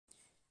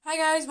Hi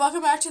guys,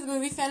 welcome back to the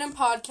Movie Fandom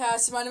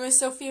Podcast. My name is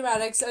Sophia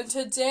Maddox, and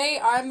today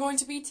I'm going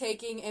to be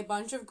taking a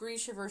bunch of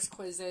Grishaverse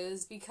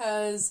quizzes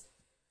because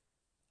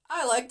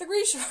I like the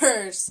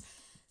Grishaverse.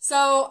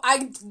 So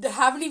I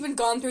haven't even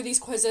gone through these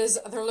quizzes.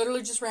 They're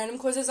literally just random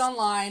quizzes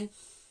online,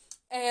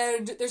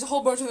 and there's a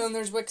whole bunch of them.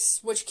 There's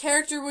which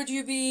character would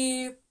you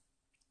be,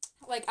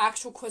 like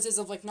actual quizzes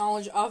of like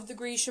knowledge of the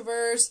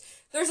Grishaverse.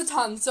 There's a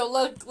ton, so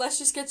let's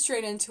just get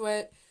straight into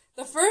it.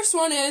 The first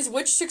one is,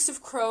 which Six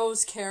of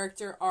Crows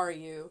character are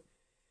you?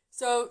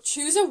 So,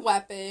 choose a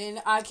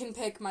weapon. I can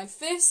pick my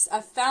fist,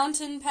 a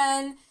fountain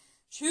pen.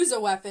 Choose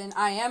a weapon.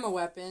 I am a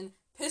weapon.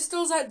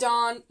 Pistols at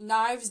dawn,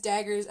 knives,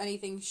 daggers,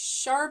 anything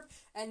sharp.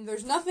 And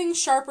there's nothing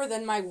sharper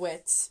than my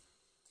wits.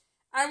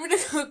 I'm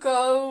gonna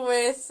go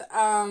with,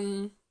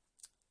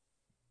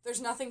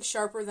 there's nothing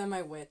sharper than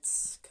my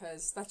wits.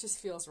 Because that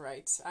just feels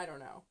right. I don't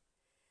know.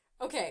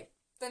 Okay.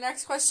 The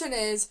next question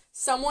is,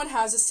 someone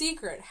has a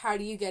secret. How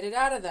do you get it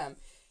out of them?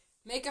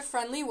 Make a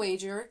friendly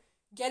wager,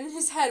 get in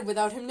his head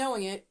without him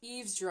knowing it,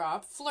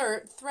 eavesdrop,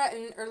 flirt,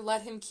 threaten, or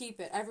let him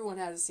keep it. Everyone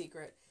has a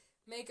secret.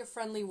 Make a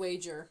friendly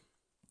wager.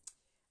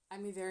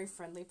 I'm a very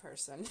friendly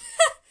person.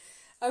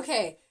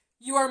 Okay,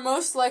 you are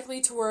most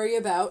likely to worry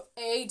about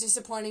A,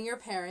 disappointing your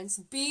parents,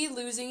 B,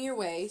 losing your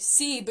way,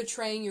 C,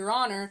 betraying your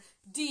honor,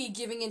 D,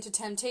 giving into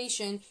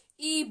temptation,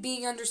 E,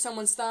 being under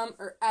someone's thumb,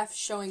 or F,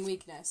 showing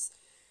weakness.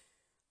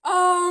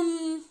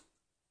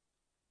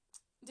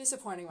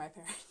 Disappointing my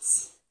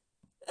parents.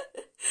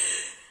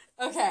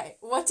 Okay,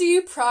 what do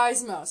you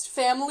prize most?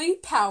 Family,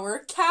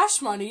 power,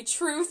 cash money,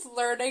 truth,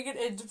 learning, and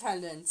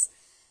independence.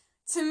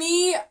 To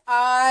me,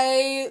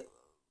 I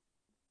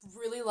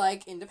really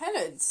like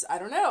independence. I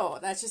don't know.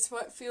 That's just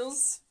what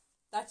feels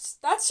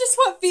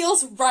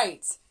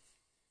right.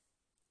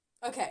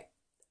 Okay.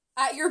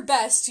 At your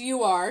best,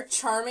 you are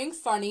charming,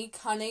 funny,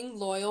 cunning,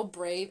 loyal,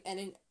 brave,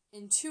 and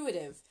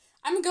intuitive.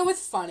 I'm gonna go with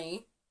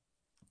funny.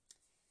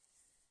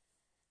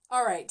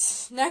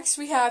 Alright, next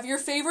we have your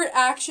favorite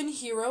action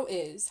hero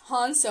is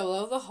Han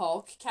Solo, the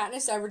Hulk,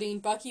 Katniss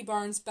Everdeen, Bucky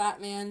Barnes,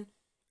 Batman,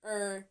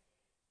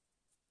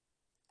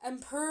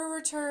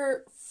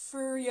 Imperator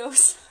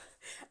Furiosa.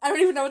 I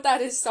don't even know what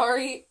that is,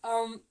 sorry.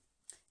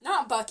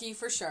 Not Bucky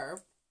for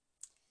sure.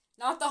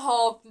 Not the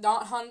Hulk,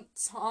 not Han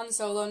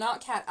Solo,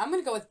 not Cat. I'm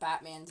gonna go with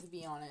Batman, to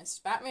be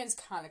honest. Batman's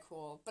kinda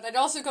cool. But I'd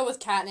also go with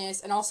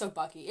Katniss and also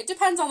Bucky. It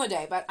depends on the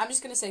day, but I'm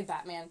just gonna say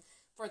Batman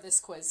for this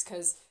quiz,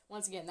 because,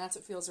 once again, that's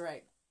what feels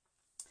right.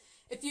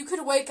 If you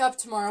could wake up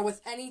tomorrow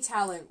with any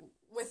talent,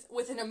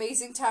 with an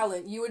amazing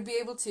talent, you would be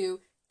able to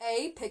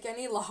A, pick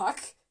any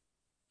lock,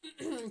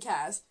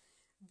 Kaz,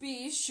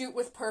 B, shoot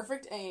with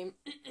perfect aim,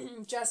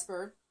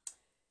 Jesper,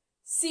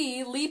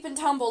 C, leap and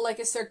tumble like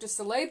a Cirque du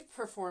Soleil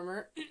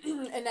performer,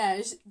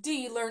 Inej,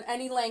 D, learn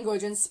any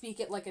language and speak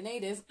it like a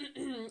native,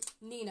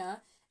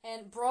 Nina,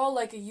 and brawl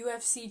like a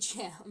UFC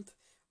champ,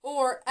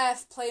 or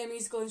F, play a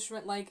musical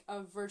instrument like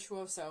a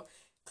virtuoso.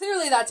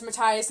 Clearly that's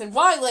Matthias and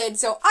Wylid,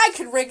 so I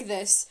could rig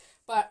this.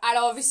 But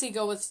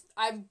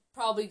I'd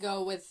probably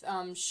go with,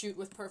 shoot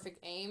with perfect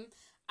aim.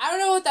 I don't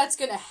know what that's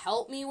gonna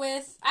help me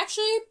with.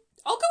 Actually,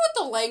 I'll go with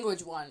the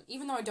language one,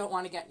 even though I don't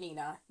want to get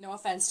Nina. No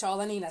offense to all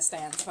the Nina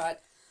stands,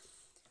 but...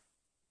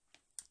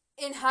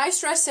 In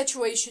high-stress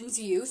situations,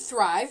 you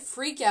thrive,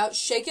 freak out,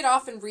 shake it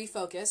off and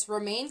refocus,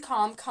 remain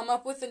calm, come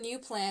up with a new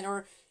plan,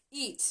 or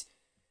eat.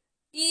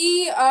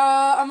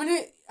 I'm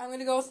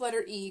gonna go with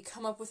letter E,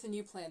 come up with a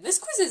new plan. This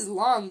quiz is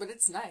long, but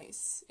it's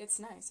nice. It's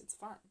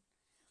fun.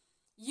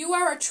 You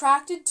are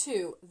attracted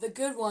to the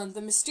good one,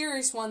 the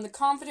mysterious one, the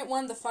confident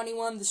one, the funny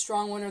one, the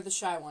strong one, or the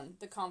shy one.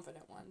 The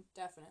confident one,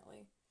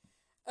 definitely.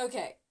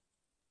 Okay.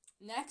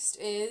 Next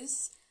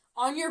is,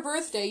 on your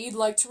birthday, you'd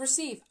like to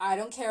receive, I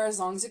don't care as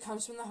long as it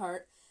comes from the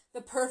heart,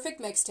 the perfect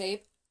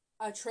mixtape,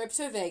 a trip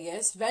to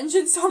Vegas,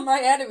 vengeance on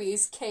my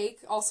enemies, cake,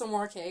 also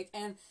more cake,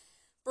 and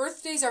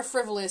birthdays are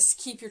frivolous,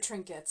 keep your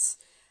trinkets.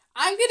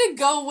 I'm gonna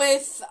go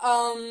with,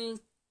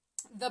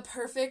 the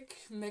perfect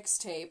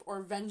mixtape,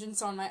 or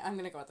vengeance on my... I'm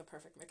gonna go with the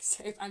perfect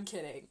mixtape. I'm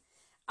kidding.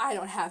 I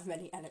don't have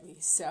many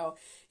enemies, so...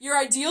 Your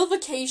ideal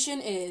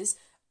vacation is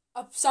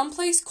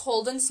someplace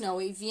cold and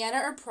snowy,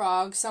 Vienna or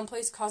Prague,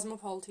 someplace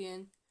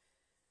cosmopolitan.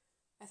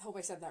 I hope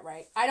I said that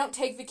right. I don't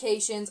take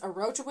vacations, a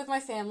road trip with my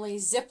family,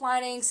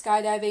 ziplining,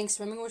 skydiving,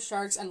 swimming with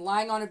sharks, and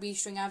lying on a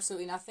beach doing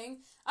absolutely nothing.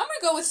 I'm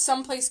gonna go with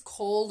someplace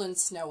cold and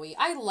snowy.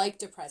 I like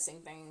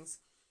depressing things.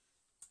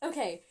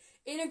 Okay.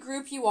 In a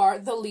group, you are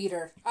the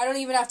leader. I don't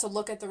even have to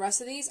look at the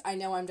rest of these. I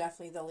know I'm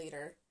definitely the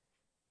leader.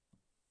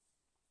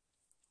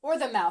 Or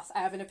the mouth. I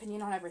have an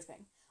opinion on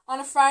everything. On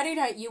a Friday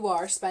night, you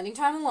are spending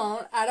time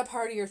alone, at a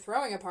party or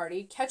throwing a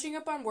party, catching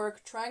up on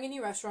work, trying a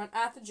new restaurant,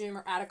 at the gym,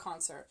 or at a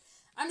concert.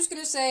 I'm just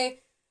going to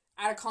say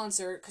at a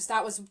concert, because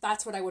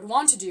that's what I would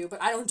want to do,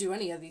 but I don't do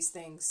any of these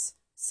things.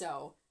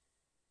 So,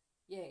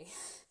 yay.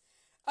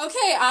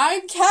 Okay,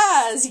 I'm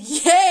Kaz.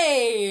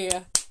 Yay!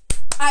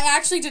 I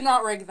actually did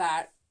not rig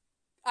that.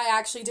 I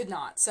actually did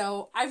not.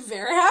 So I'm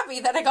very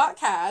happy that I got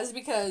Kaz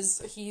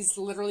because he's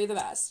literally the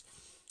best.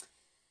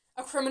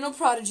 A criminal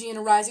prodigy and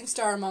a rising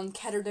star among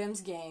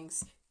Ketterdam's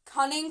gangs.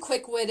 Cunning,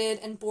 quick-witted,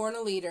 and born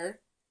a leader.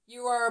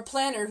 You are a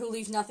planner who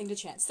leaves nothing to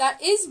chance.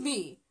 That is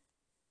me.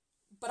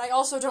 But I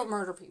also don't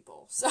murder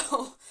people.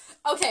 So,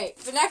 okay,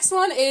 the next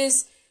one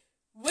is,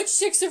 which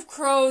Six of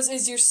Crows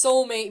is your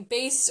soulmate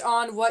based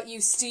on what you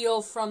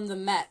steal from the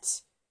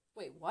Met?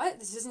 Wait, what?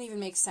 This doesn't even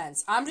make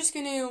sense. I'm just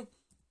going to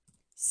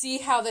see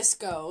how this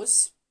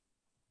goes.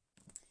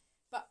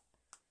 But,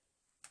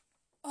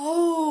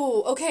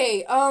 oh,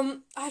 okay,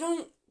 I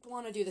don't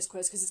want to do this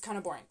quiz because it's kind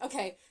of boring.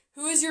 Okay,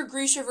 who is your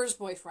Grishaverse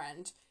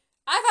boyfriend?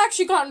 I've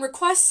actually gotten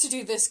requests to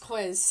do this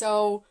quiz,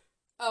 so,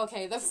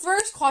 okay, the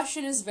first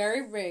question is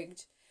very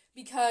rigged,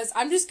 because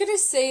I'm just gonna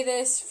say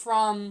this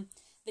from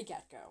the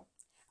get-go.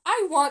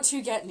 I want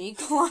to get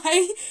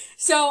Nikolai,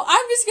 so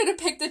I'm just gonna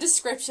pick the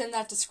description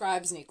that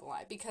describes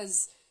Nikolai,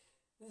 because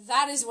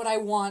that is what I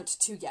want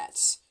to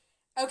get.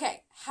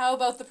 Okay, how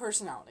about the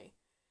personality?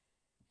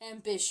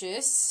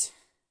 Ambitious,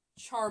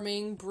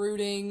 charming,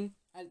 brooding,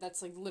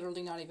 that's like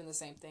literally not even the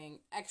same thing,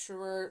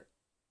 extrovert,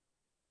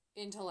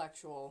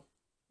 intellectual.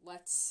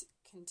 Let's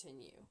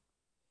continue.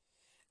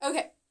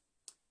 Okay,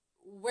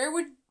 where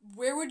would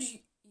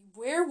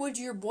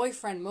your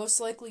boyfriend most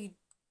like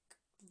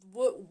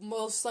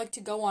to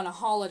go on a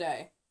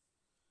holiday?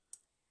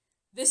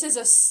 This is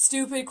a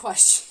stupid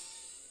question.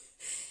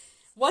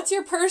 What's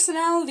your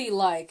personality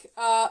like?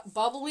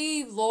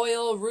 Bubbly,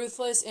 loyal,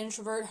 ruthless,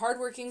 introvert,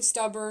 hardworking,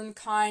 stubborn,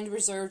 kind,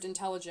 reserved,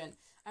 intelligent.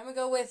 I'm gonna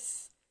go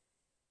with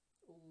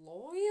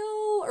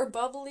loyal or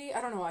bubbly.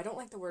 I don't know. I don't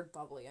like the word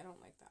bubbly. I don't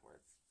like that word.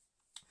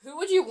 Who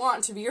would you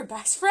want to be your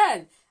best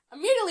friend?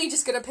 Immediately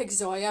just gonna pick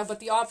Zoya, but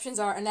the options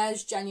are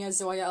Inej, Jenya,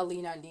 Zoya,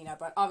 Alina, and Nina,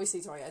 but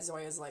obviously Zoya.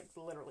 Zoya's like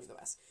literally the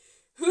best.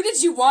 Who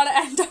did you want to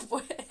end up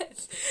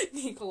with?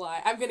 Nikolai.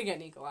 I'm gonna get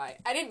Nikolai.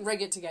 I didn't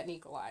rig it to get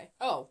Nikolai.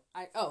 Oh,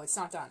 it's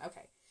not done.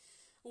 Okay.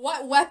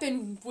 What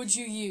weapon would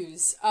you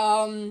use?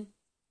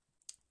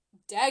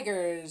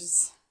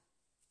 Daggers.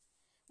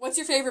 What's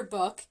your favorite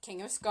book?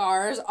 King of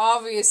Scars,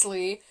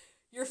 obviously.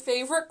 Your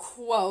favorite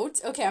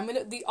quote. Okay,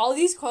 all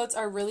these quotes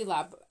are really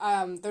loud.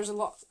 There's a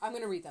lot. I'm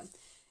gonna read them.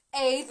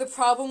 A, the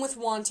problem with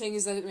wanting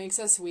is that it makes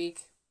us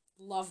weak.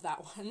 Love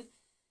that one.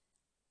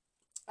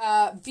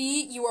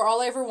 B, you are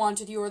all I ever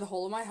wanted. You are the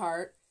whole of my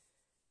heart.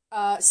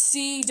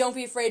 C, don't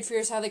be afraid. Fear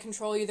is how they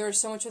control you. There is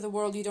so much of the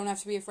world you don't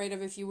have to be afraid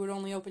of if you would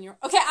only open your...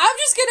 Okay, I'm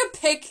just gonna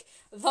pick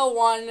the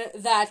one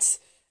that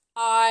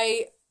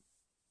I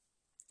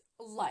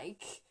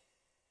like.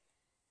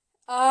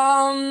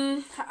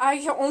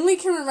 I only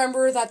can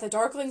remember that the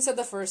Darkling said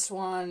the first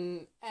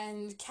one,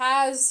 and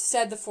Kaz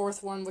said the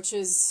fourth one, which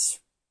is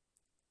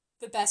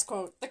the best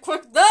quote. The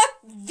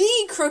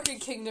Crooked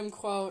Kingdom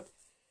quote.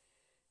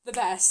 The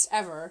best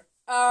ever.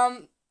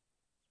 I'm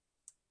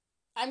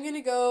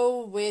gonna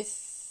go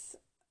with,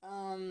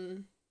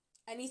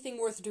 anything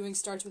worth doing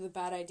starts with a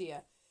bad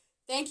idea.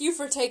 Thank you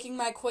for taking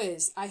my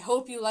quiz. I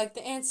hope you like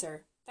the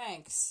answer.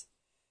 Thanks.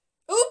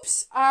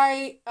 Oops,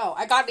 I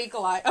got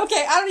Nikolai.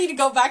 Okay, I don't need to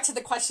go back to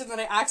the question that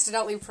I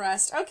accidentally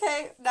pressed.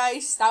 Okay,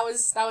 nice. That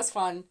was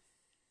fun.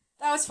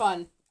 That was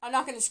fun. I'm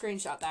not gonna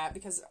screenshot that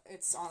because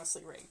it's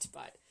honestly rigged,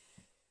 but...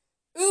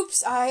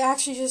 Oops, I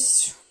actually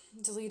just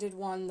deleted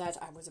one that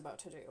I was about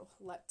to do.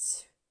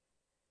 Let's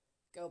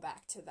go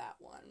back to that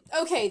one.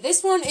 Okay,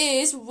 this one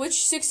is,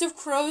 which Six of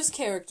Crows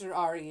character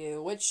are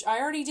you? Which I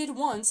already did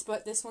once,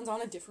 but this one's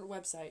on a different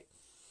website.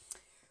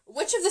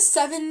 Which of the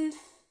 7...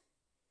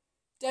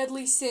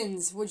 deadly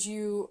sins would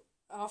you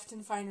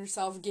often find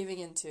yourself giving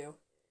into?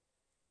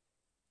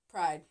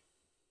 Pride.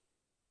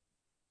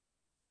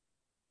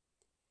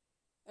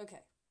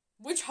 Okay.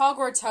 Which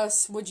Hogwarts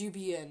house would you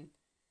be in?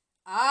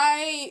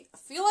 I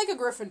feel like a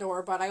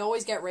Gryffindor, but I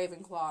always get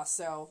Ravenclaw,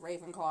 so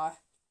Ravenclaw.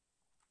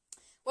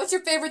 What's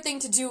your favorite thing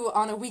to do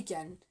on a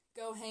weekend?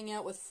 Go hang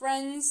out with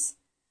friends.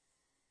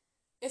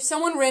 If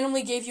someone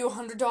randomly gave you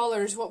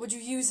 $100, what would you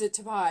use it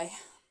to buy?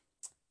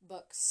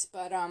 Books,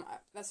 but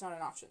that's not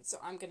an option, so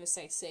I'm gonna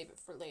say save it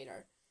for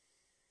later.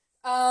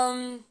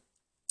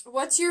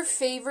 What's your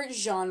favorite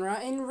genre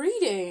in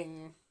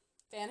reading?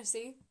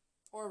 Fantasy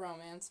or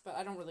romance, but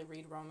I don't really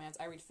read romance.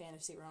 I read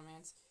fantasy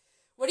romance.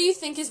 What do you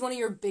think is one of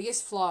your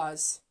biggest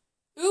flaws?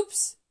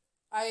 Oops,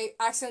 I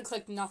accidentally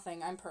clicked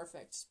nothing. I'm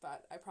perfect,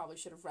 but I probably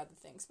should have read the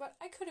things, but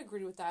I could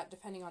agree with that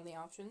depending on the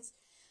options.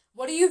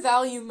 What do you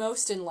value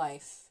most in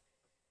life?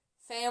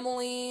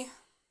 Family,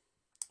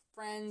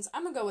 friends.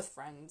 I'm gonna go with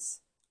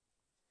friends.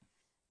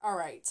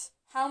 Alright.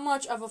 How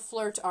much of a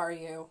flirt are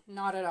you?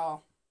 Not at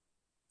all.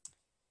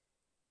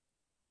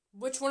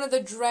 Which one of the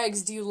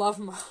dregs do you love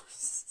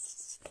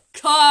most?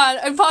 God,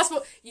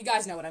 impossible. You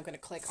guys know what I'm gonna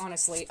click,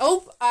 honestly.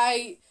 Oh,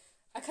 I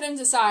couldn't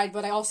decide,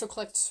 but I also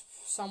clicked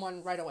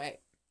someone right away.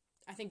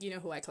 I think you know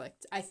who I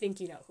clicked.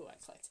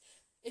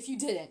 If you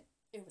didn't,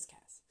 it was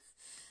Cass.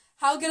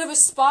 How good of a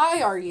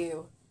spy are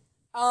you?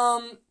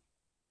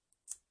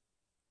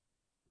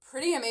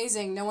 Pretty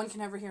amazing. No one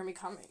can ever hear me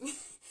coming.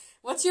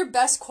 What's your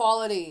best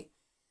quality?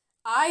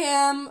 I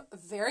am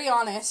very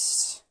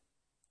honest,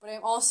 but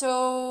I'm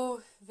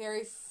also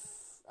very,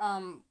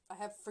 I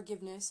have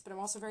forgiveness, but I'm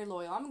also very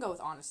loyal. I'm gonna go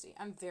with honesty.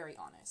 I'm very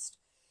honest.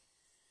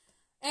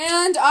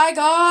 And I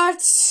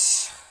got...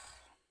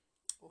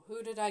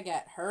 Who did I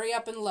get? Hurry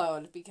up and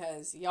load,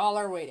 because y'all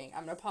are waiting.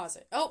 I'm gonna pause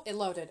it. Oh, it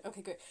loaded.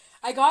 Okay, good.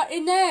 I got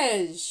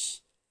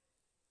Inej.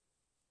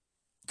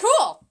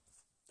 Cool!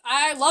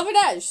 I love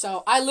Inej,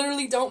 so I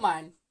literally don't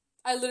mind.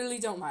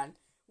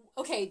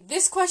 Okay,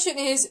 this question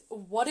is,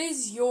 what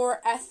is your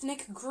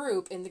ethnic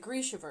group in the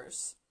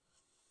Grishaverse?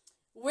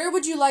 Where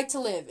would you like to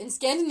live? In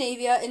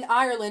Scandinavia, in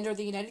Ireland, or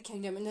the United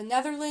Kingdom, in the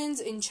Netherlands,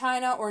 in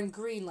China, or in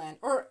Greenland,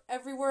 or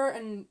everywhere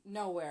and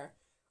nowhere,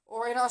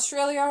 or in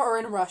Australia, or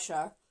in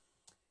Russia?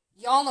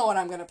 Y'all know what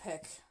I'm gonna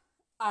pick.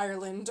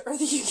 Ireland or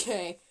the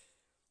UK.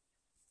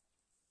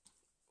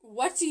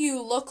 What do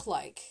you look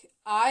like?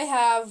 I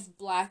have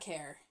black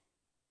hair.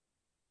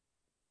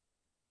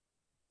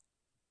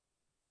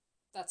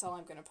 That's all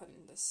I'm gonna put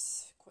in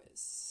this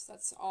quiz.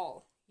 That's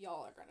all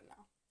y'all are gonna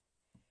know.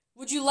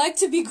 Would you like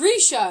to be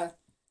Grisha?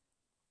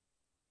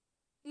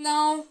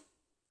 No,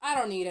 I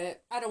don't need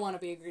it. I don't want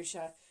to be a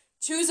Grisha.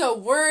 Choose a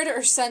word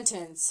or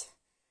sentence.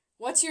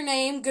 What's your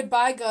name?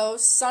 Goodbye,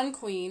 ghost. Sun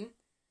Queen.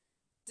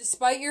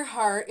 Despite your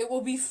heart, it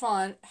will be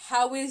fun.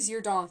 How is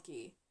your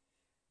donkey?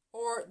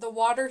 Or the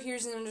water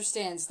hears and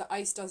understands. The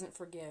ice doesn't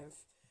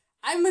forgive.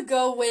 I'm gonna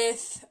go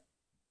with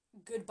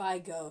goodbye,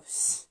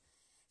 ghost.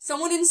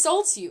 Someone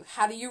insults you.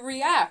 How do you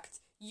react?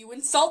 You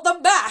insult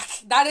them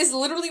back. That is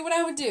literally what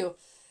I would do.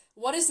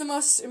 What is the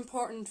most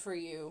important for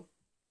you?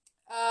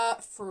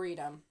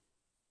 Freedom.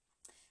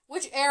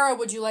 Which era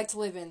would you like to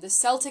live in? The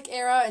Celtic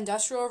era,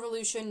 Industrial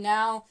Revolution,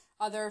 now,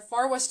 other,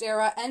 Far West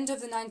era, end of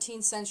the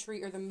 19th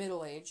century, or the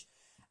Middle Age?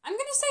 I'm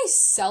gonna say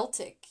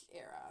Celtic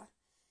era.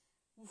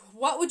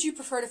 What would you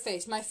prefer to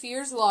face? My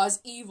fears, laws,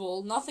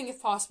 evil, nothing if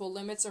possible,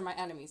 limits, or my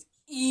enemies?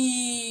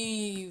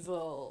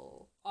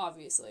 Evil.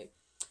 Obviously.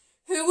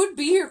 Who would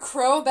be your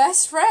crow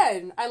best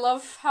friend? I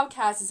love how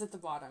Kaz is at the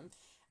bottom.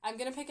 I'm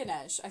gonna pick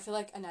Inej. I feel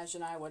like Inej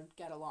and I would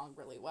get along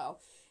really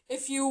well.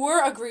 If you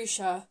were a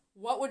Grisha,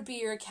 what would be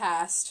your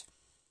cast?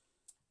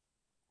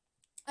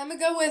 I'm gonna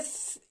go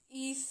with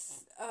Etherlaki?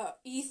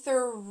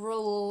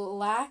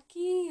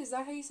 Is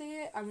that how you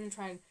say it? I'm gonna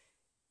try and...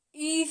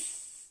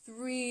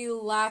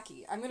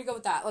 Etherlaki. I'm gonna go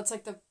with that. That's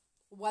like the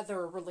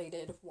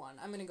weather-related one.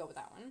 I'm gonna go with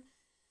that one.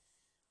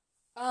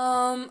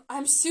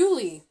 I'm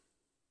Suli.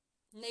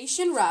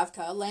 Nation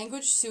Ravka,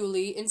 language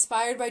Suli,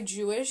 inspired by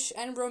Jewish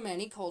and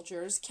Romani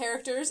cultures,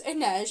 characters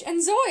Inej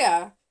and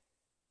Zoya.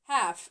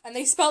 Half. And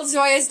they spelled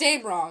Zoya's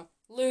name wrong.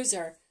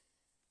 Loser.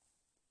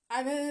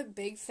 I'm a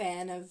big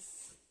fan of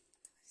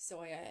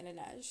Zoya and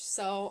Inej,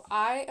 so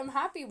I am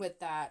happy with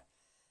that.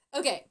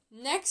 Okay,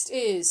 next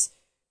is,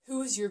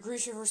 who is your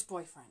Grishaverse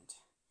boyfriend?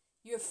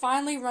 You have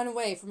finally run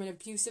away from an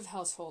abusive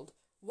household.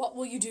 What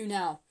will you do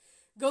now?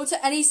 Go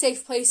to any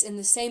safe place in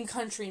the same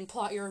country and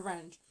plot your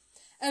revenge.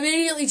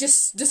 Immediately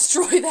just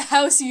destroy the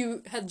house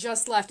you had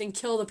just left and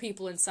kill the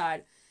people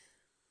inside.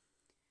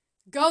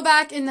 Go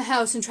back in the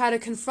house and try to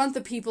confront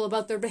the people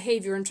about their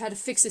behavior and try to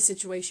fix the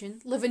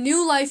situation. Live a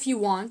new life you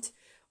want.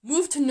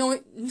 Move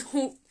to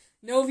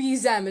Novi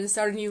Zem and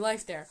start a new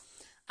life there.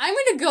 I'm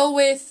going to go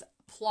with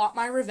plot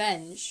my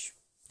revenge.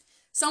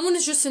 Someone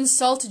has just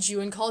insulted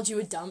you and called you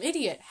a dumb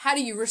idiot. How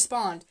do you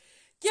respond?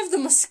 Give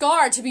them a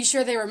scar to be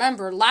sure they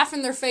remember. Laugh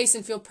in their face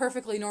and feel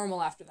perfectly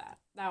normal after that.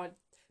 That would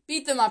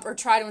beat them up or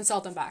try to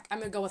insult them back. I'm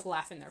going to go with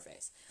laugh in their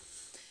face.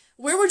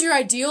 Where would your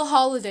ideal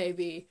holiday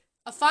be?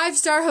 A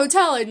 5-star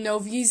hotel in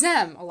Novi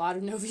Zem. A lot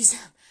of Novi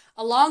Zem.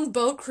 A long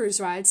boat cruise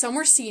ride.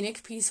 Somewhere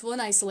scenic, peaceful,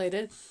 and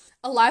isolated.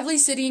 A lively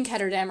city in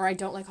Ketterdam, or I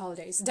don't like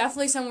holidays.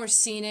 Definitely somewhere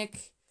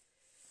scenic.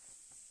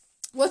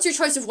 What's your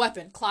choice of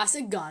weapon?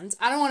 Classic guns.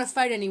 I don't want to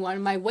fight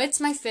anyone. My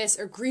wits, my fists,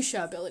 or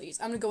Grisha abilities.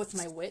 I'm going to go with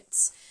my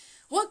wits.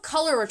 What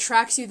color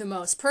attracts you the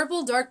most?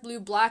 Purple, dark blue,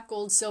 black,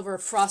 gold, silver,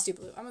 frosty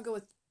blue. I'm going to go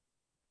with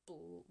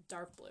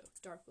dark blue.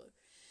 Dark blue.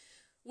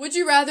 Would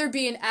you rather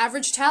be an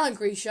average talent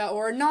Grisha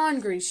or a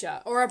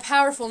non-Grisha? Or a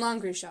powerful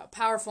non-Grisha?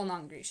 Powerful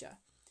non-Grisha.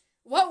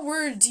 What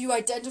word do you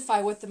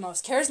identify with the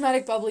most?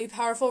 Charismatic, bubbly,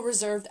 powerful,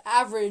 reserved,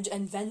 average,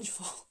 and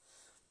vengeful.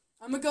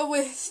 I'm gonna go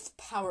with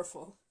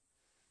powerful.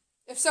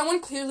 If someone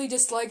clearly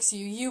dislikes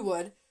you, you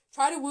would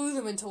try to woo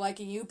them into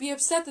liking you, be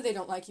upset that they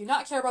don't like you,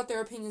 not care about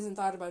their opinions and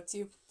thought about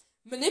you,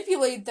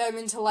 manipulate them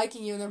into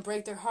liking you and then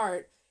break their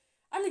heart.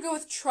 I'm gonna go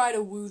with try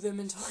to woo them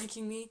into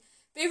liking me.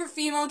 Favorite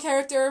female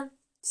character?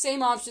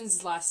 Same options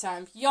as last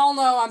time. Y'all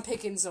know I'm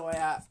picking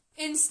Zoya.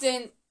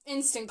 Instant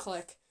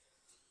click.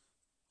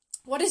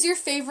 What is your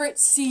favorite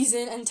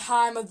season and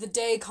time of the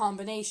day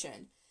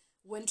combination?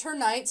 Winter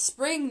night,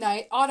 spring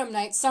night, autumn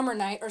night, summer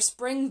night, or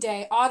spring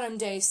day, autumn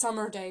day,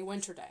 summer day,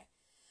 winter day?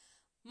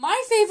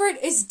 My favorite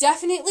is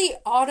definitely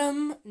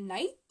autumn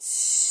night.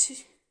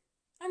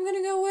 I'm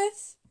gonna go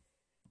with.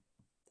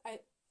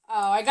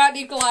 I got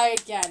Nikolai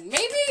again.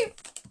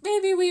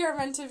 Maybe we are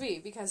meant to be,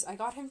 because I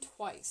got him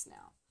twice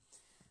now.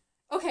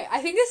 Okay,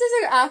 I think this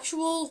is an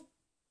actual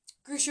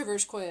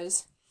Grishaverse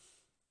quiz.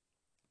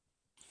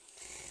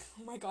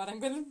 Oh my god, I'm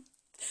gonna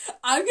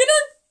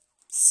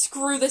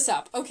screw this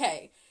up.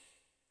 Okay.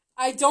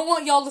 I don't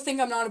want y'all to think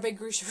I'm not a big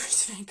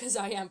Grishaverse fan, because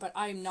I am, but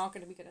I am not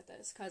gonna be good at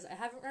this, because I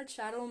haven't read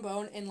Shadow and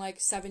Bone in like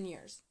 7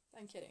 years.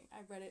 I'm kidding.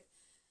 I've read it.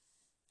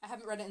 I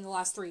haven't read it in the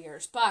last 3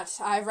 years, but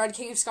I've read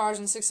King of Scars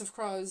and Six of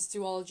Crows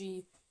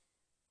duology.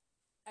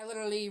 I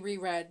literally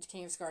reread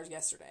King of Scars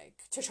yesterday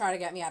to try to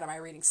get me out of my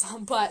reading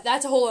slump, but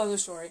that's a whole other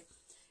story.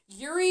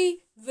 Yuri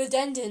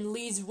Vedendin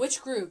leads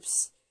which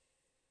groups?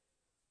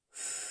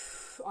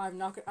 I'm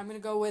gonna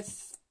go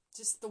with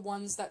just the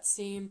ones that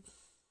seem...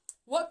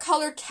 What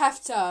color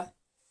kefta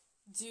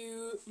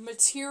do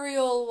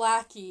Material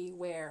Lackey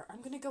wear?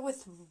 I'm gonna go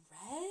with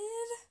red?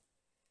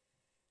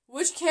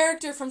 Which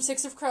character from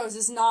Six of Crows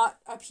does not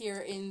appear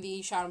in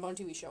the Shadow and Bone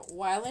TV show?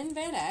 Wylan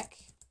Van Eck.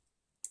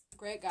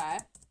 Great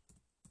guy.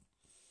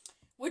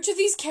 Which of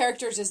these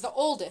characters is the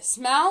oldest?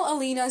 Mal,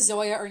 Alina,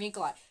 Zoya, or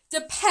Nikolai?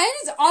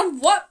 Depends on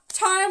what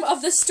time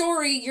of the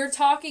story you're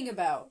talking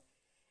about.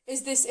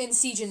 Is this in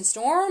Siege and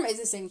Storm? Is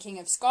this in King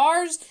of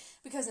Scars?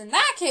 Because in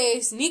that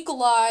case,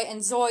 Nikolai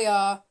and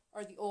Zoya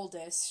are the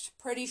oldest.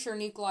 Pretty sure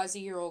Nikolai's a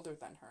year older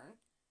than her.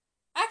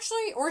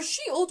 Actually, or is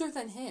she older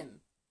than him?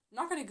 I'm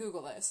not going to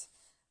Google this.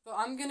 But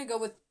I'm going to go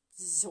with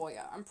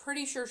Zoya. I'm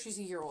pretty sure she's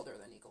a year older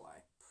than Nikolai.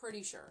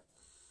 Pretty sure.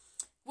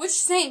 Which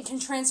saint can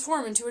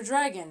transform into a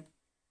dragon?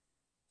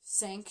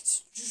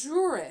 Sankt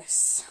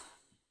Juris.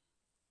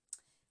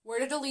 Where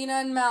did Alina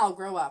and Mal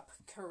grow up?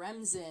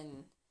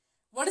 Karemzin.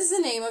 What is the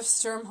name of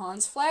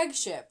Sturmhond's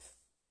flagship?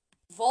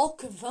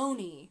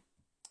 Volkvoni.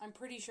 I'm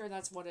pretty sure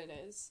that's what it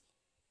is.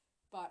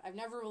 But I've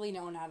never really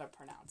known how to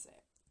pronounce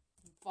it.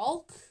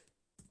 Volkvoni.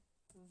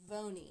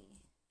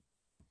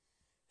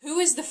 Who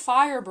is the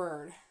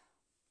Firebird?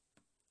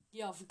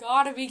 You've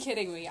got to be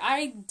kidding me.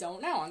 I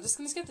don't know. I'm just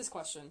going to skip this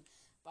question.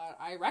 But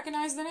I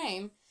recognize the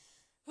name.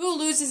 Who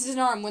loses an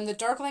arm when the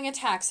Darkling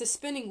attacks a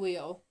spinning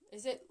wheel?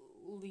 Is it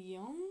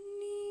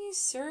Leonie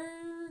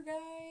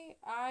Sergei?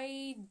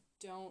 I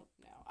don't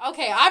know.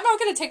 Okay, I'm not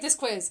going to take this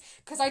quiz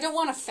because I don't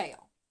want to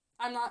fail.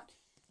 I'm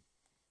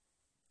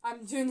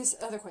doing this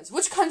other quiz.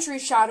 Which country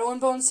is Shadow and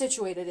Bone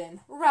situated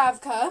in?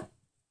 Ravka.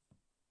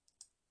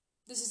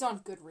 This is on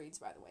Goodreads,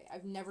 by the way.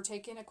 I've never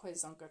taken a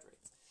quiz on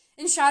Goodreads.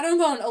 In Shadow and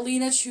Bone,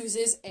 Alina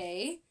chooses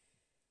a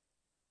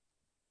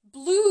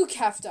blue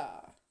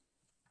kefta.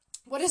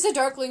 What is the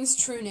Darkling's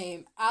true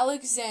name?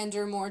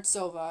 Alexander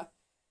Mortzova.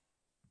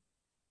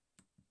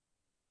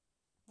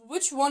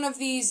 Which one of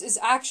these is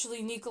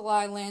actually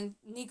Nikolai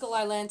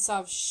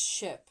Lantsov's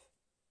ship?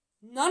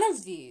 None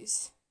of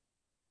these.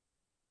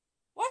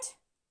 What?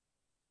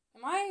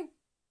 Am I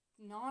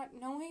not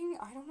knowing?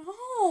 I don't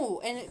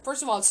know. And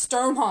first of all, it's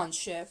Sturmhond's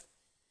ship.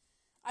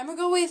 I'm gonna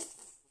go with...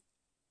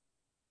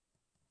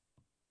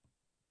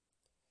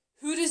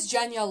 Who does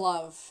Jenya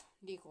love?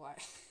 Nikolai.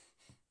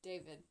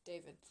 David.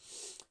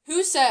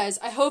 Who says,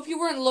 I hope you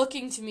weren't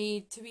looking to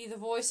me to be the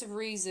voice of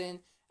reason.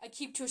 I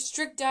keep to a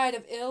strict diet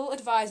of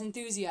ill-advised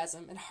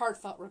enthusiasm and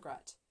heartfelt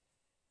regret.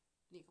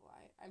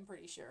 Nikolai, I'm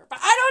pretty sure. But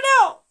I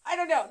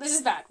don't know. This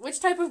is bad. Which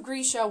type of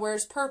Grisha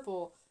wears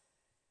purple?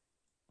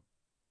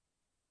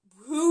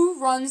 Who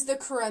runs the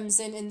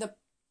Karemzin in the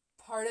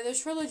part of the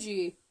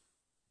trilogy?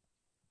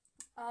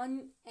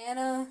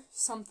 Anna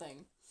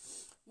something.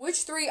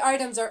 Which 3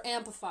 items are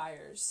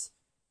amplifiers?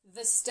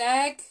 The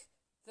stag,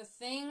 the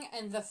thing,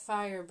 and the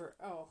firebird.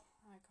 Oh,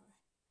 okay.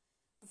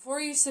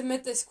 Before you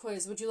submit this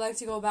quiz, would you like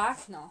to go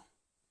back? No.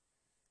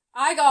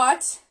 I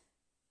got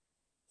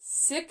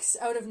 6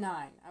 out of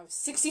 9. I was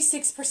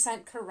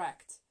 66%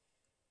 correct.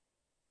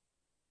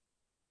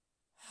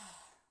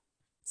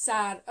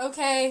 Sad.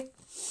 Okay.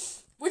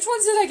 Which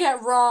ones did I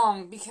get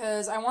wrong?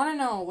 Because I want to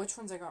know which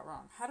ones I got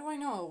wrong. How do I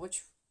know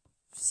which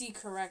C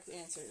correct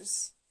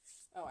answers?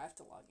 Oh, I have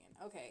to log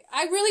in. Okay.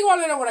 I really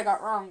want to know what I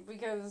got wrong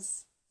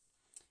because...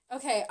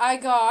 Okay, I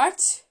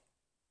got...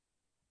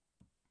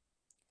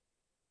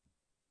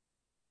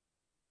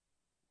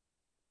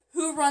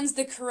 Who runs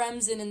the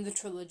Karemzin in the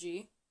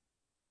trilogy?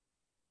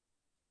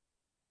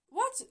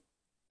 What?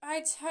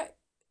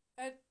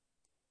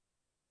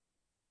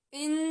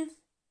 In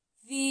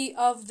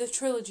the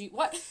trilogy.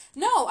 What?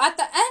 No, at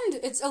the end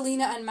it's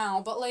Alina and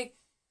Mal, but like...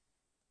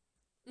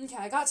 Okay,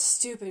 I got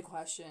stupid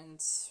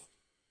questions.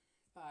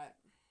 But,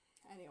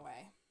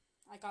 anyway.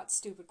 I got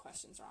stupid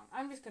questions wrong.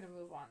 I'm just gonna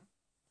move on.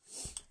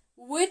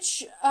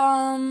 Which,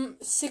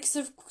 Six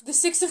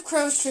of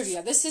Crows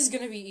trivia. This is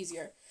gonna be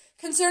easier.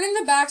 Concerning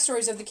the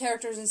backstories of the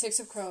characters in Six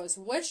of Crows,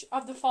 which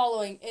of the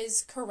following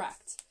is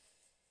correct?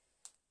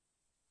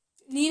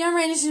 Nina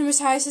ran into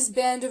Matthias'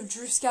 band of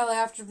Druskala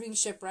after being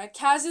shipwrecked.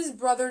 Kaz's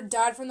brother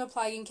died from the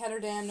plague in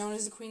Ketterdam, known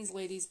as the Queen's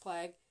Lady's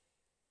Plague.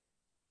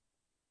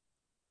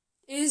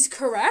 Is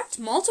correct?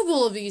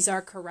 Multiple of these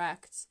are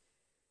correct.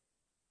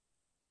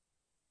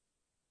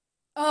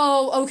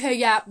 Oh, okay,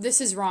 yeah, this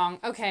is wrong.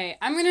 Okay,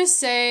 I'm gonna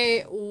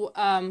say,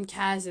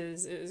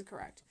 Kaz's is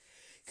correct.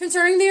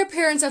 Concerning the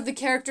appearance of the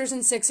characters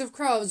in Six of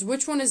Crows,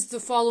 which one is the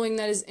following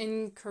that is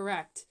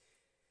incorrect?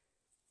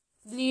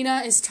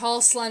 Nina is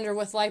tall, slender,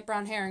 with light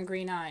brown hair and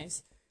green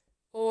eyes.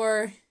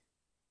 Or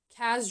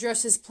Kaz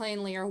dresses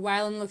plainly, or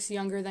Wylan looks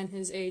younger than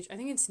his age. I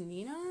think it's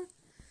Nina?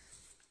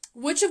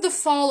 Which of the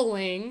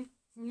following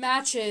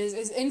matches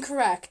is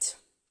incorrect?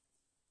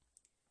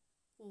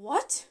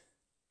 What?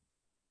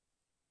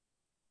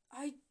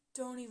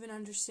 don't even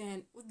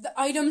understand. The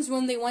items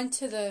when they went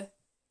to the...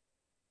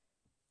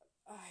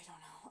 I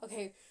don't know.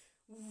 Okay.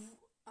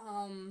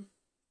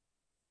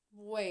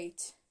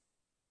 Wait.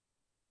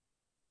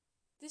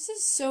 This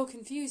is so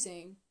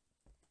confusing.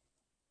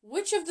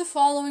 Which of the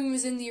following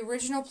was in the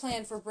original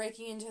plan for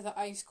breaking into the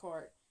ice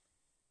court?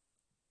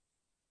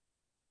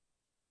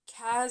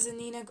 Kaz and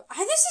Nina...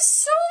 this is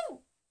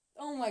so...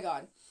 Oh my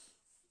god.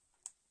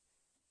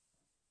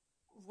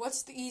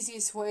 What's the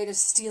easiest way to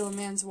steal a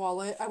man's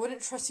wallet? I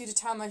wouldn't trust you to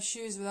tie my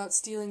shoes without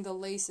stealing the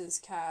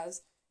laces,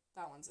 Kaz.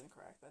 That one's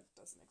incorrect. That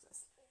doesn't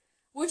exist.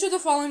 Which of the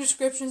following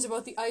descriptions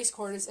about the ice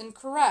court is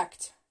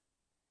incorrect?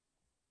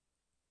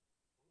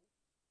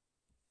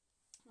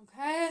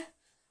 Okay.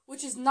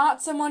 Which is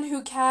not someone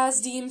who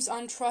Kaz deems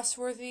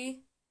untrustworthy?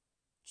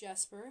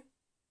 Jesper.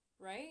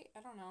 Right? I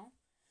don't know.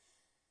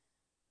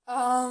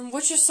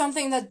 Which is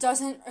something that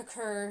doesn't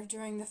occur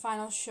during the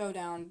final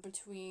showdown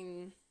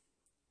between...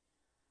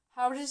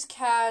 How does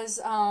Kaz,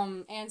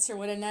 answer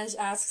when Inej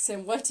asks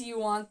him, what do you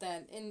want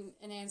then?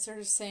 In answer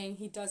to saying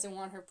he doesn't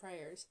want her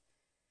prayers.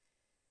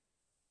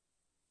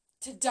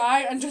 To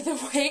die under the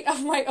weight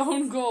of my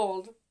own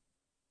gold.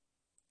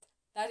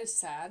 That is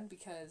sad,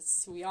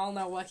 because we all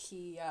know what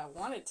he,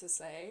 wanted to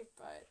say,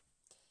 but...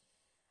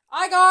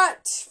 I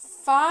got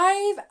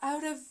 5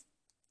 out of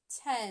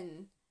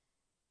 10.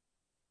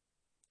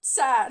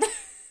 Sad.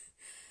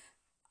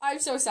 I'm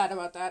so sad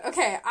about that.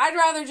 Okay, I'd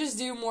rather just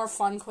do more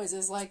fun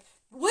quizzes, like,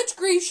 which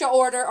Grisha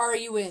order are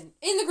you in?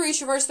 In the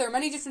Grishaverse, there are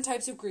many different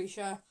types of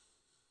Grisha.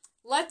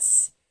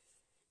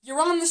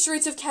 You're on the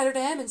streets of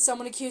Ketterdam and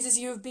someone accuses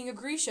you of being a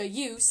Grisha.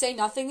 You say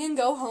nothing and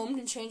go home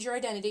and change your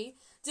identity.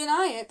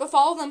 Deny it, but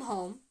follow them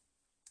home.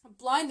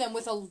 Blind them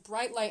with a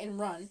bright light and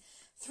run.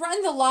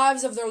 Threaten the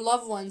lives of their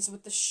loved ones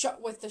with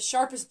the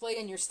sharpest blade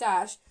in your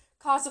stash.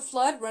 Cause a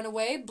flood, run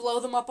away, blow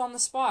them up on the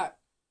spot.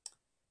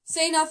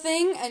 Say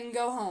nothing and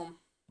go home.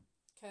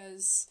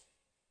 'Cause...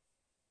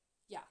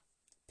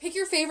 Pick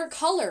your favorite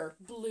color.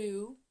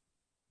 Blue.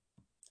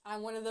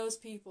 I'm one of those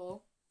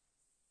people.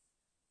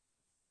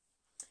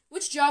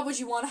 Which job would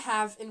you want to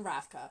have in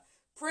Ravka?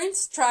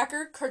 Prince,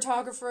 tracker,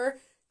 cartographer,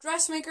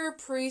 dressmaker,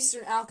 priest,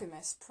 or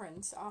alchemist?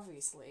 Prince,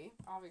 obviously.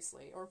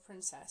 Obviously. Or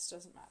princess,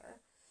 doesn't matter.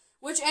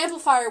 Which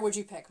amplifier would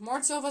you pick?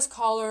 Mortsova's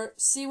collar,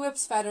 Sea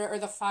Whip's feather, or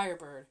the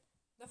Firebird?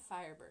 The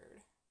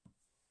Firebird.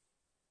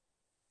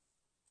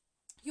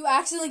 You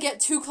accidentally get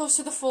too close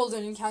to the fold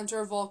and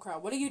encounter a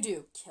Volcra. What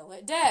do? Kill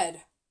it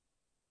dead.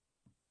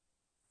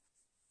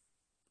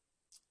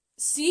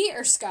 Sea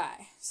or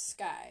sky?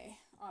 Sky,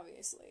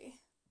 obviously.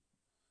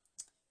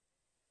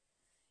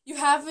 You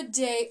have a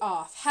day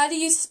off. How do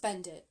you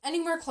spend it?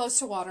 Anywhere close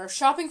to water,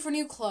 shopping for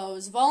new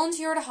clothes,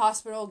 volunteer at a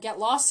hospital, get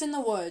lost in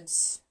the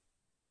woods.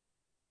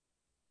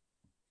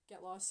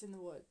 Get lost in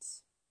the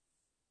woods.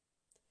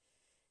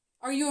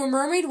 Are you a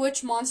mermaid,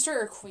 witch,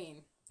 monster, or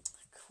queen?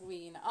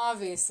 Queen,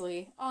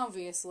 obviously.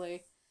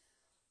 Obviously.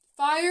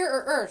 Fire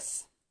or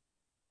earth?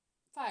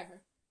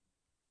 Fire.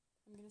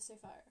 I'm gonna say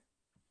fire.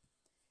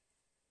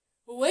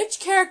 Which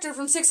character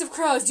from Six of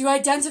Crows do you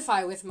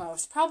identify with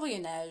most? Probably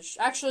Inej.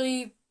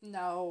 Actually,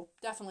 no,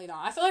 definitely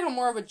not. I feel like I'm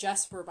more of a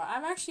Jesper, but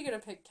I'm actually gonna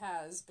pick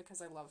Kaz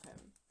because I love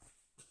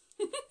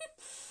him.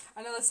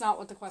 I know that's not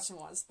what the question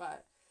was,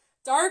 but...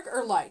 Dark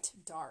or light?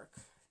 Dark.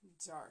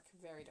 Dark.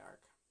 Very dark.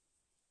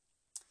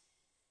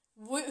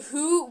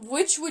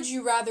 Which would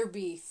you rather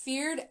be?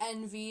 Feared,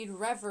 envied,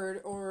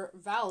 revered, or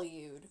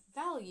valued?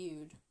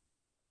 Valued.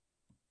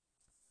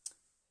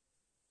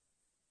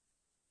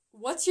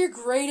 What's your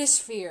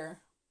greatest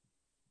fear?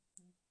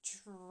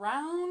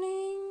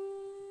 Drowning?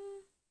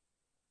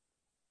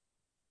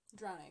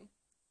 Drowning.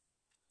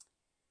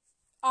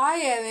 I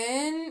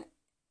am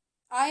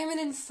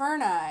in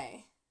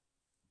Inferni.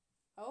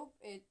 Oh,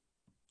 it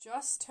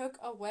just took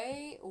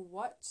away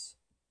what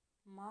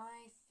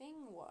my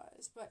thing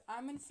was. But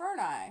I'm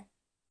Inferni.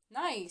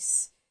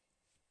 Nice.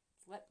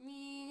 Let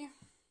me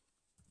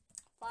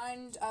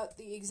find out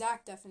the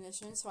exact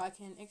definition so I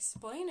can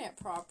explain it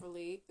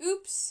properly.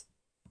 Oops.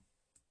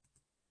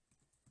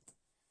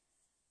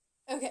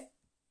 Okay,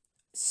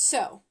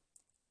 so,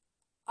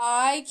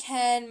 I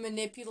can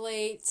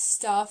manipulate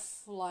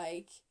stuff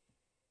like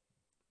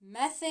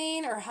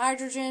methane or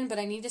hydrogen, but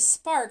I need a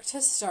spark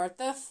to start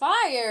the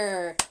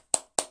fire.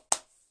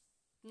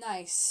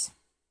 Nice.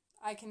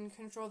 I can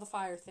control the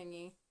fire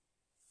thingy.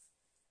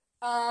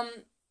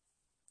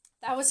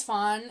 That was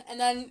fun. And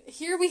then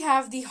here we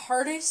have the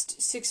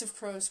hardest Six of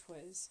Crows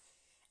quiz.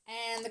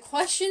 And the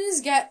questions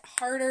get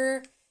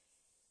harder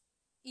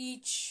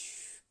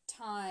each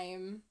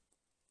time.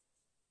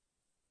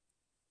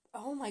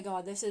 Oh my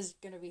god, this is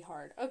gonna be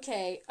hard.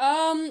 Okay,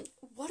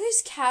 what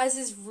is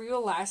Kaz's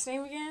real last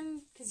name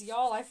again? Because,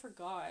 y'all, I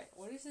forgot.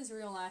 What is his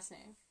real last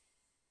name?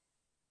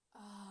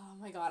 Oh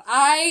my god,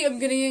 I am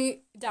gonna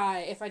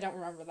die if I don't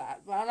remember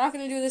that. But I'm not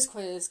gonna do this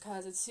quiz,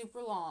 because it's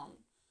super long.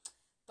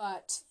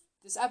 But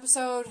this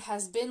episode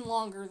has been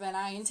longer than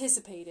I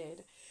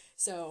anticipated.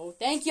 So,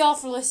 thank y'all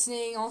for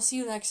listening. I'll see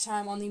you next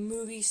time on the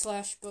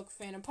movie/book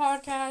fandom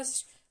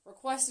podcast.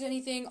 Requested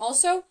anything.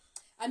 Also,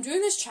 I'm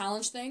doing this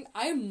challenge thing.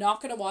 I am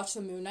not going to watch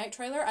the Moon Knight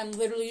trailer. I'm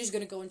literally just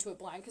going to go into it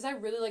blind because I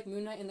really like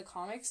Moon Knight in the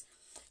comics.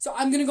 So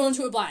I'm going to go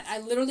into it blind. I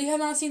literally have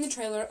not seen the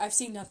trailer. I've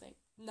seen nothing.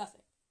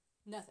 Nothing.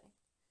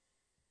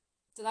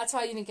 So that's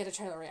why you didn't get a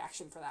trailer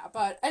reaction for that.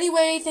 But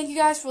anyway, thank you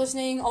guys for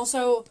listening.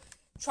 Also,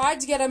 tried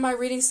to get out of my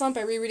reading slump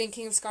by rereading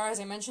King of Scars.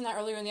 I mentioned that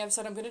earlier in the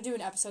episode. I'm going to do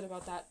an episode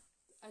about that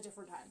a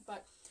different time.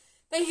 But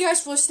thank you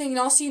guys for listening, and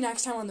I'll see you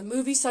next time on the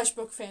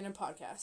Movie/Book Fandom Podcast.